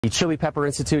The Chili Pepper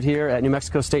Institute here at New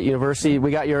Mexico State University.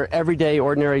 We got your everyday,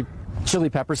 ordinary chili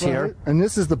peppers here. And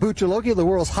this is the Buchalogia, the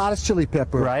world's hottest chili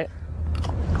pepper. Right.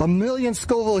 1 million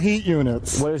Scoville heat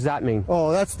units. What does that mean?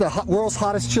 Oh, that's the world's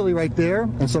hottest chili right there.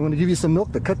 And so I'm going to give you some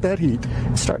milk to cut that heat.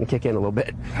 It's starting to kick in a little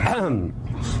bit.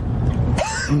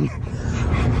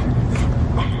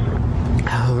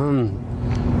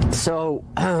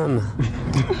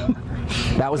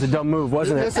 That was a dumb move,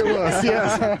 wasn't it? Yes, it was.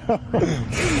 Yes.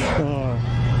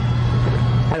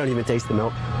 I don't even taste the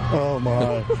milk. Oh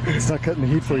my! It's not cutting the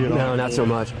heat for you at all. No, not so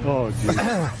much. Oh geez.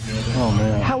 Oh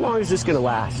man. How long is this going to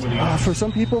last? For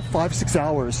some people, 5-6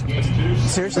 hours.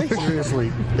 Seriously?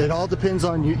 Seriously. It all depends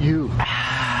on you.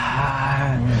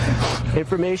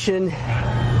 Information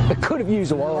I could have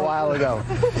used a while ago.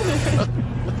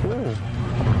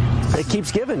 It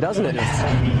keeps giving, doesn't it?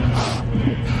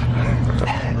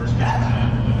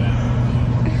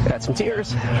 Got some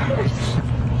tears.